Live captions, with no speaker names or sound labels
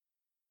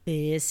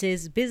This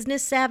is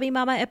Business Savvy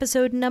Mama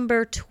episode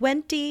number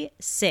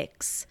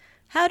 26,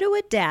 How to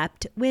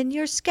Adapt When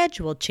Your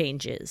Schedule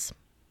Changes.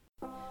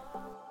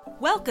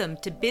 Welcome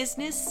to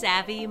Business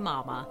Savvy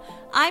Mama.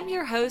 I'm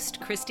your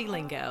host, Christy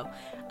Lingo.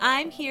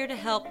 I'm here to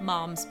help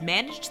moms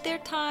manage their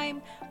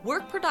time,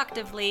 work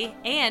productively,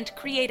 and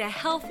create a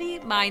healthy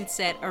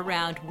mindset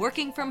around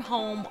working from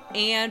home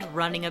and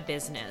running a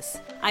business.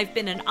 I've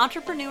been an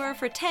entrepreneur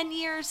for 10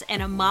 years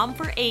and a mom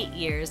for 8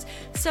 years,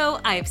 so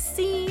I've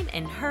seen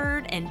and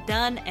heard and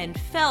done and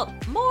felt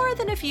more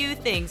than a few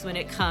things when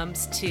it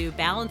comes to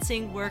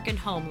balancing work and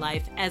home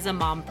life as a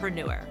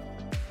mompreneur.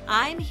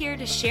 I'm here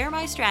to share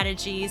my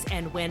strategies,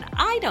 and when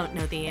I don't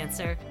know the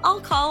answer, I'll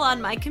call on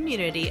my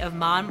community of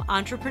mom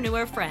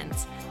entrepreneur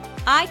friends.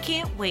 I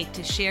can't wait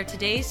to share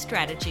today's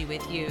strategy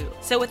with you.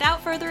 So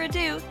without further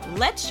ado,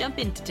 let's jump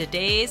into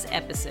today's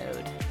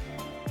episode.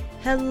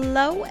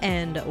 Hello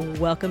and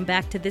welcome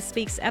back to this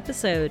week's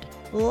episode.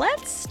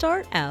 Let's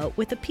start out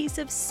with a piece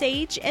of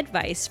sage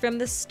advice from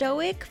the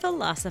Stoic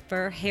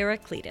philosopher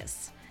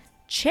Heraclitus.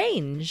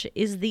 Change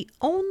is the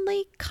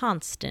only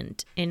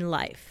constant in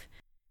life.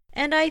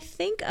 And I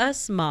think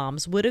us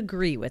moms would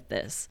agree with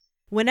this.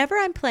 Whenever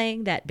I'm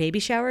playing that baby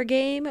shower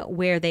game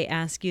where they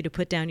ask you to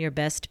put down your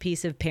best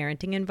piece of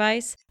parenting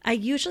advice, I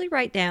usually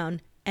write down,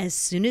 as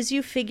soon as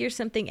you figure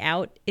something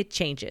out, it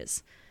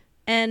changes.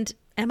 And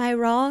am I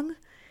wrong?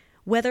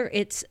 Whether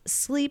it's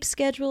sleep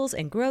schedules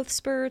and growth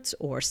spurts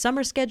or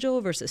summer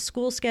schedule versus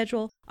school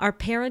schedule, our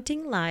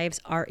parenting lives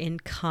are in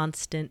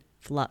constant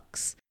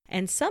flux.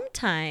 And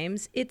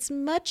sometimes it's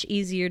much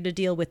easier to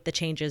deal with the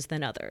changes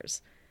than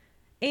others.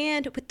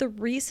 And with the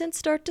recent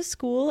start to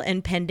school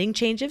and pending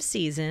change of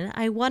season,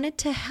 I wanted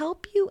to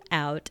help you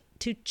out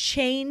to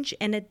change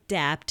and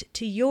adapt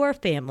to your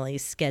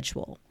family's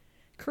schedule.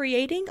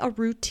 Creating a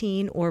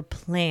routine or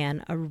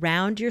plan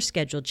around your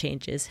schedule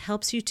changes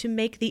helps you to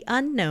make the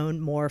unknown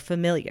more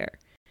familiar.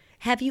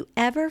 Have you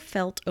ever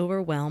felt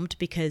overwhelmed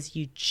because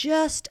you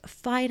just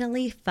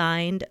finally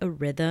find a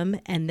rhythm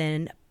and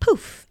then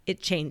poof,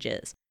 it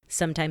changes?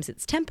 Sometimes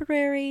it's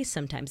temporary,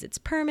 sometimes it's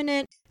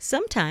permanent.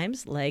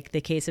 Sometimes, like the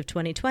case of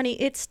 2020,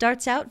 it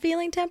starts out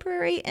feeling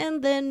temporary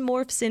and then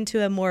morphs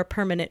into a more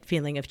permanent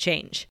feeling of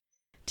change.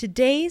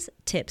 Today's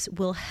tips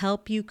will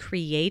help you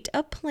create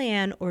a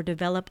plan or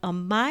develop a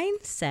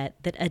mindset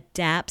that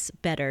adapts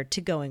better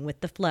to going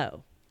with the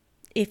flow.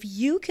 If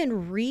you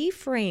can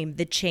reframe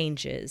the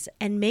changes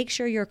and make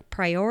sure your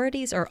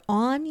priorities are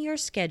on your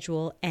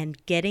schedule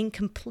and getting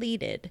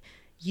completed,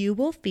 you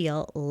will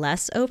feel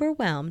less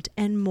overwhelmed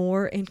and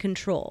more in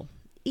control,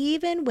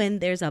 even when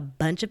there's a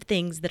bunch of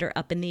things that are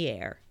up in the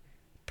air.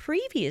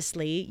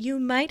 Previously, you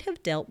might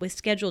have dealt with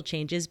schedule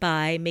changes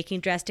by making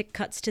drastic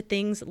cuts to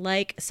things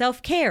like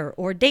self-care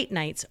or date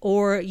nights,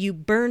 or you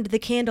burned the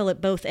candle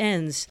at both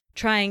ends,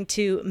 trying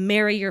to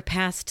marry your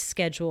past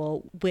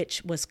schedule,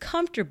 which was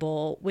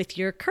comfortable, with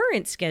your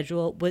current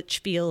schedule, which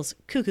feels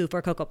cuckoo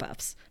for Cocoa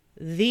Puffs.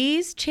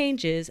 These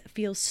changes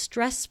feel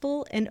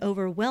stressful and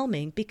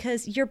overwhelming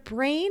because your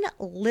brain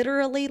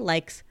literally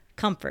likes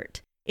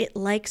comfort. It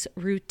likes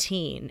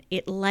routine.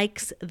 It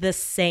likes the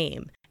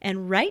same.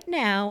 And right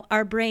now,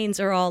 our brains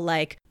are all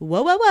like,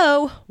 whoa, whoa,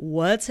 whoa,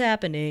 what's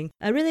happening?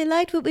 I really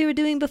liked what we were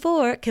doing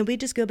before. Can we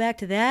just go back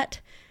to that?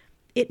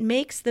 It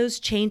makes those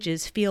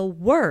changes feel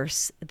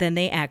worse than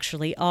they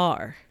actually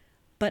are.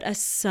 But a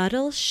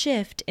subtle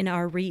shift in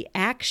our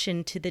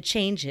reaction to the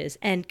changes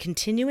and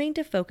continuing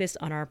to focus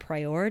on our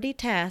priority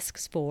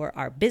tasks for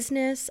our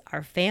business,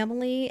 our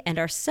family, and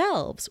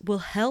ourselves will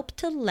help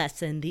to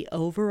lessen the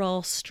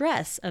overall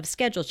stress of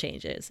schedule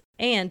changes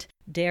and,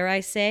 dare I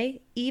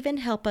say, even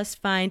help us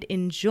find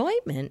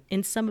enjoyment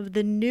in some of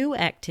the new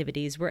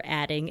activities we're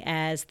adding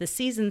as the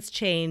seasons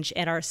change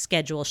and our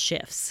schedule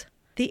shifts.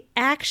 The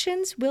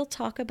actions we'll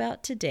talk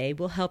about today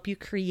will help you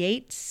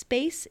create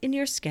space in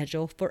your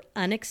schedule for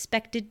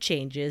unexpected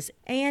changes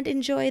and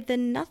enjoy the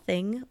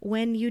nothing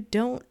when you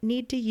don't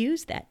need to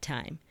use that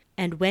time.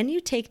 And when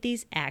you take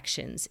these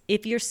actions,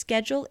 if your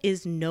schedule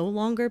is no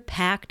longer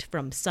packed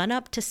from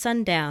sunup to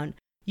sundown,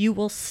 you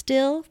will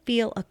still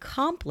feel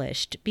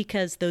accomplished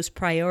because those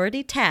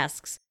priority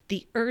tasks,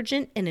 the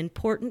urgent and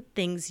important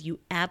things you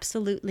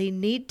absolutely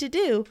need to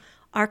do,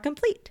 are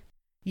complete.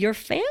 Your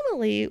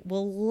family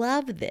will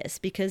love this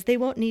because they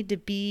won't need to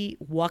be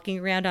walking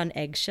around on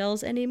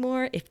eggshells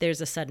anymore if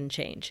there's a sudden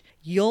change.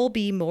 You'll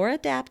be more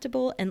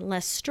adaptable and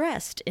less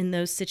stressed in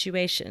those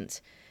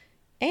situations.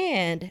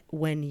 And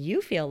when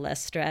you feel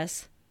less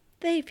stress,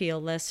 they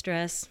feel less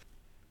stress.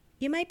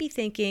 You might be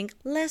thinking,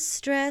 less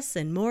stress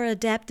and more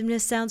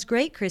adaptiveness sounds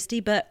great, Christy,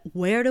 but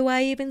where do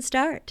I even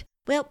start?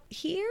 Well,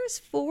 here's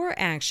 4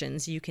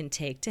 actions you can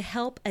take to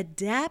help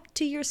adapt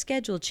to your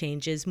schedule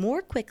changes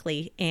more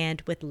quickly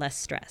and with less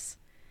stress.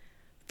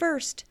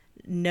 First,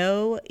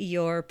 know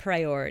your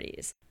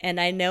priorities.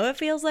 And I know it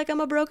feels like I'm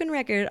a broken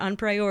record on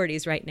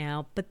priorities right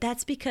now, but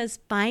that's because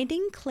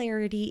finding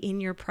clarity in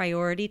your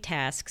priority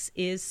tasks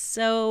is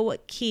so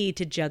key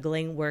to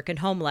juggling work and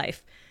home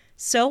life.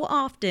 So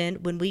often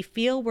when we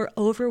feel we're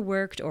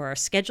overworked or our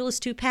schedule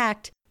is too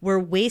packed, we're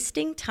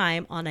wasting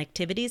time on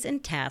activities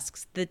and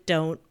tasks that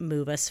don't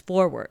move us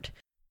forward.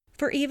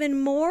 For even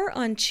more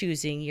on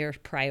choosing your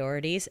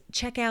priorities,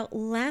 check out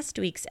last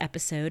week's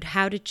episode,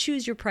 How to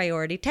Choose Your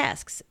Priority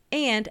Tasks.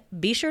 And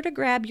be sure to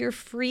grab your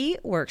free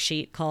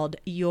worksheet called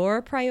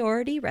Your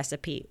Priority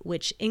Recipe,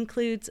 which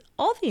includes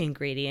all the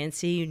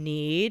ingredients you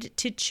need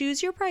to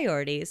choose your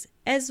priorities,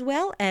 as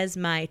well as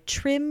my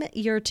Trim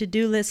Your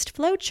To-Do List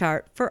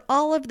flowchart for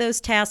all of those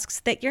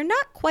tasks that you're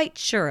not quite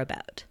sure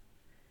about.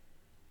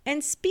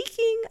 And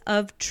speaking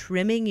of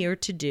trimming your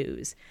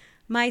to-dos,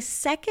 my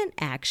second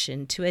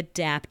action to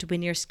adapt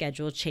when your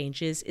schedule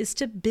changes is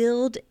to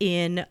build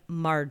in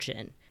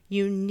margin.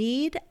 You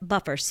need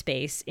buffer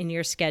space in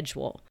your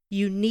schedule.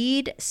 You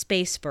need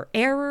space for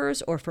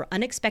errors or for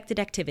unexpected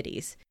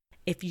activities.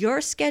 If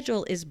your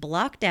schedule is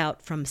blocked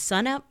out from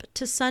sunup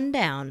to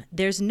sundown,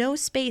 there's no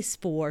space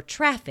for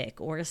traffic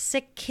or a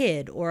sick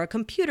kid or a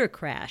computer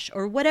crash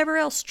or whatever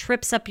else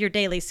trips up your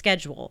daily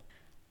schedule.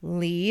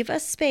 Leave a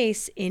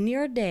space in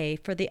your day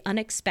for the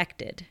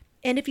unexpected.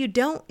 And if you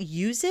don't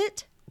use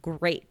it,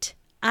 great.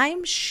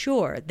 I'm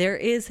sure there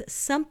is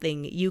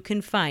something you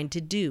can find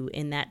to do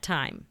in that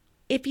time.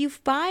 If you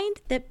find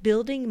that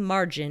building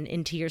margin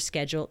into your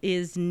schedule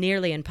is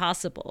nearly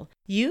impossible,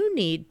 you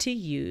need to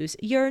use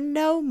your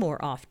no more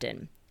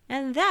often.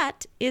 And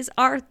that is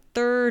our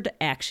third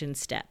action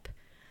step.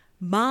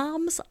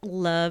 Moms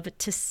love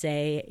to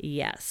say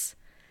yes.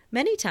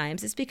 Many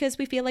times it's because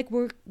we feel like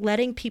we're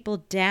letting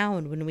people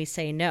down when we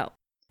say no.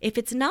 If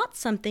it's not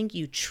something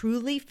you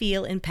truly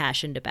feel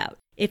impassioned about,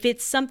 if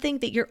it's something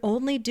that you're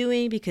only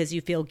doing because you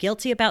feel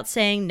guilty about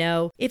saying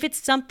no, if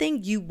it's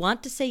something you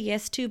want to say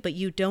yes to but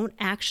you don't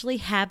actually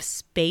have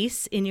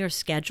space in your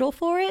schedule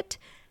for it,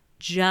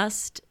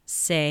 just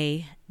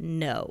say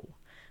no.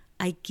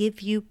 I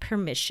give you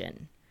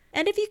permission.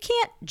 And if you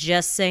can't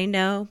just say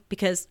no,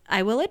 because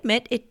I will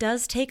admit it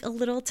does take a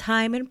little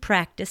time and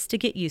practice to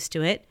get used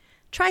to it,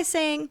 try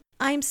saying,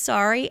 I'm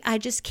sorry, I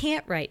just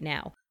can't right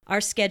now.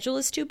 Our schedule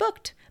is too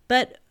booked,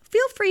 but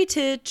feel free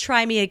to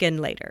try me again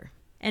later.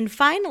 And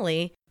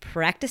finally,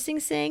 practicing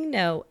saying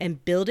no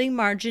and building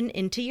margin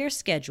into your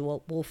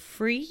schedule will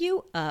free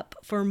you up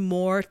for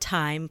more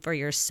time for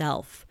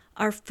yourself.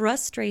 Our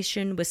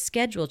frustration with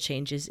schedule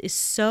changes is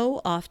so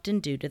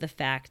often due to the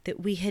fact that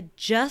we had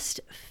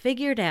just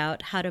figured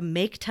out how to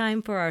make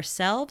time for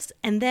ourselves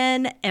and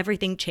then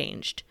everything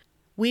changed.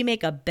 We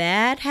make a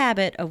bad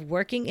habit of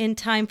working in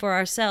time for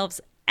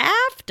ourselves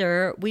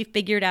after we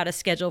figured out a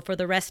schedule for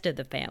the rest of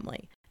the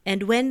family.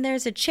 And when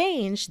there's a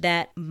change,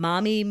 that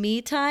mommy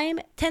me time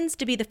tends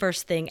to be the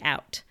first thing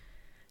out.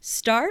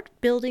 Start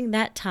building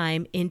that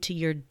time into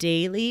your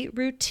daily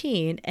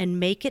routine and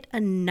make it a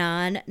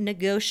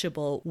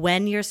non-negotiable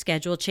when your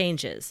schedule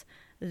changes.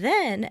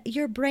 Then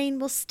your brain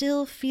will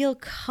still feel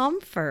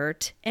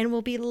comfort and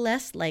will be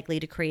less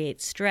likely to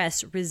create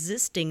stress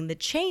resisting the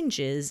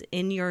changes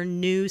in your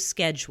new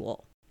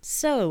schedule.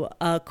 So,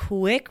 a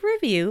quick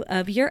review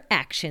of your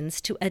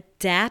actions to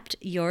adapt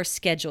your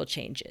schedule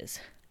changes.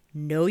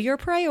 Know your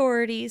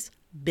priorities,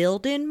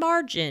 build in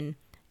margin,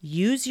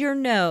 use your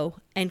no,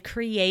 and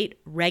create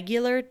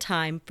regular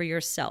time for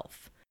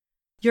yourself.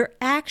 Your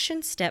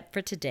action step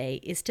for today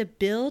is to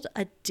build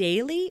a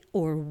daily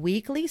or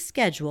weekly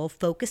schedule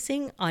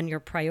focusing on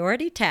your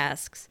priority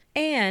tasks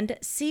and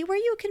see where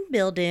you can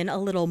build in a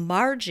little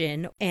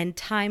margin and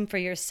time for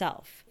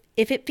yourself.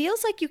 If it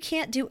feels like you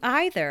can't do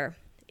either,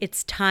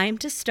 it's time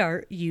to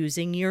start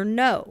using your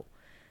no.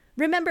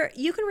 Remember,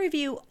 you can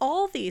review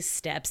all these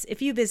steps if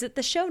you visit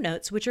the show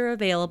notes, which are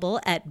available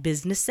at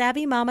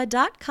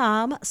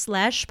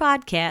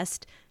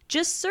businesssavvymama.com/podcast.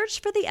 Just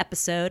search for the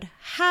episode,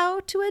 How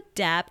to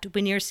Adapt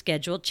When Your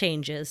Schedule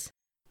Changes.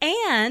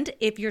 And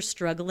if you're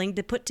struggling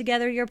to put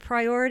together your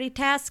priority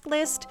task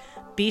list,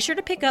 be sure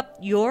to pick up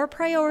Your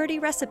Priority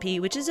Recipe,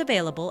 which is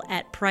available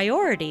at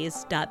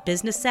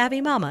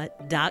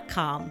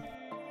priorities.businesssavvymama.com.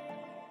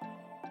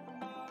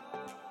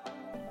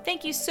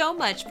 Thank you so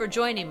much for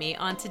joining me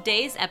on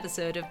today's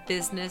episode of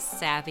Business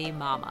Savvy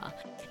Mama.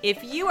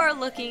 If you are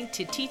looking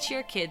to teach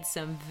your kids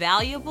some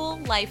valuable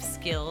life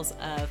skills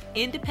of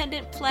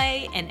independent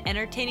play and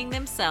entertaining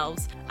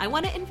themselves, I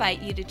want to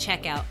invite you to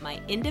check out my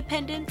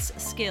Independence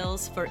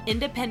Skills for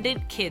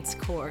Independent Kids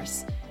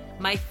course.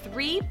 My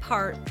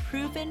 3-part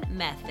proven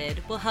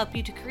method will help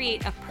you to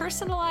create a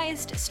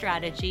personalized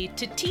strategy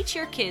to teach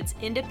your kids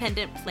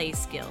independent play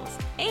skills.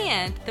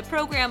 And the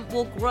program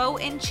will grow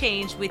and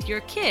change with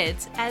your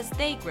kids as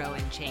they grow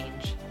and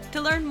change.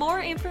 To learn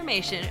more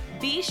information,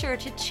 be sure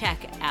to check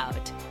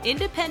out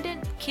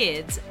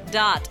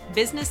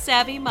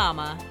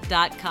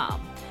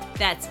independentkids.businesssavvymama.com.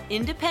 That's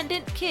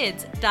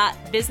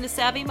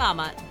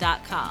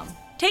independentkids.businesssavvymama.com.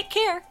 Take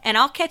care, and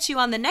I'll catch you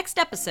on the next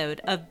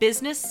episode of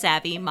Business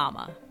Savvy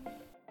Mama.